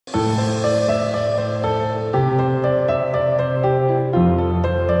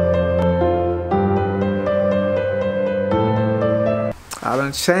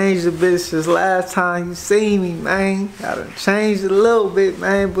done changed a bit since last time you seen me, man. I done changed a little bit,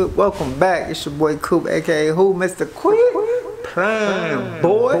 man, but welcome back. It's your boy Coop, aka who? Mr. Quick Prime,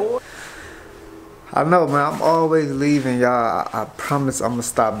 boy. I know, man, I'm always leaving y'all. I promise I'm gonna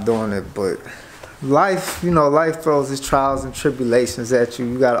stop doing it, but life, you know, life throws its trials and tribulations at you.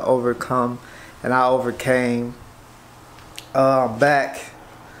 You gotta overcome, and I overcame. I'm back.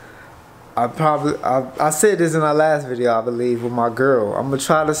 I said this in our last video, I believe, with my girl. I'm gonna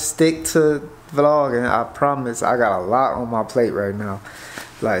try to stick to vlogging. I promise. I got a lot on my plate right now,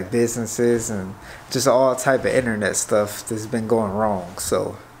 like businesses and just all type of internet stuff that's been going wrong.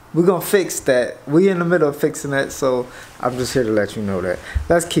 So we're gonna fix that. We in the middle of fixing that, so I'm just here to let you know that.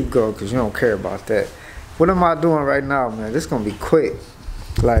 Let's keep going, because you don't care about that. What am I doing right now, man? This gonna be quick.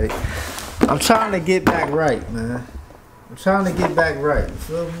 Like, I'm trying to get back right, man. I'm trying to get back right, you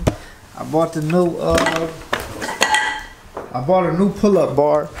feel me? I bought a new pull-up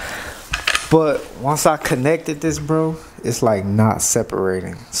bar, but once I connected this, bro, it's like not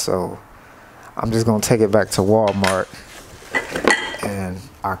separating. So I'm just gonna take it back to Walmart, and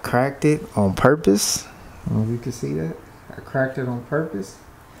I cracked it on purpose. I don't know if you can see that. I cracked it on purpose.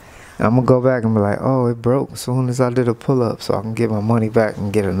 And I'm gonna go back and be like, oh, it broke as soon as I did a pull-up, so I can get my money back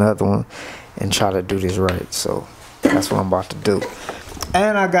and get another one and try to do this right. So that's what I'm about to do.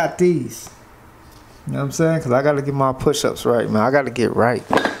 And I got these. You know what I'm saying? Because I got to get my push-ups right, man. I got to get right.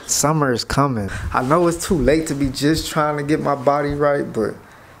 Summer is coming. I know it's too late to be just trying to get my body right, but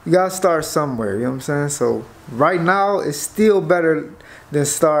you got to start somewhere. You know what I'm saying? So right now, it's still better than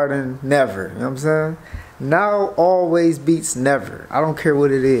starting never. You know what I'm saying? Now always beats never. I don't care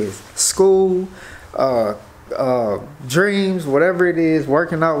what it is. School, dreams, whatever it is,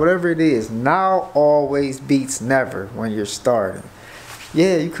 working out, whatever it is. Now always beats never when you're starting.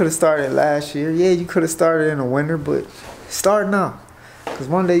 Yeah, you could have started last year. Yeah, you could have started in the winter, but start now. Because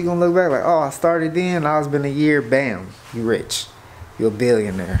one day you're going to look back like, oh, I started then, now it's been a year, bam, you rich. You're a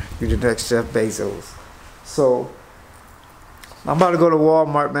billionaire. You're the next Jeff Bezos. So, I'm about to go to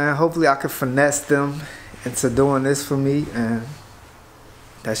Walmart, man. Hopefully I can finesse them into doing this for me, and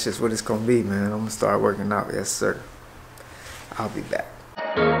that's just what it's going to be, man. I'm going to start working out. Yes, sir. I'll be back.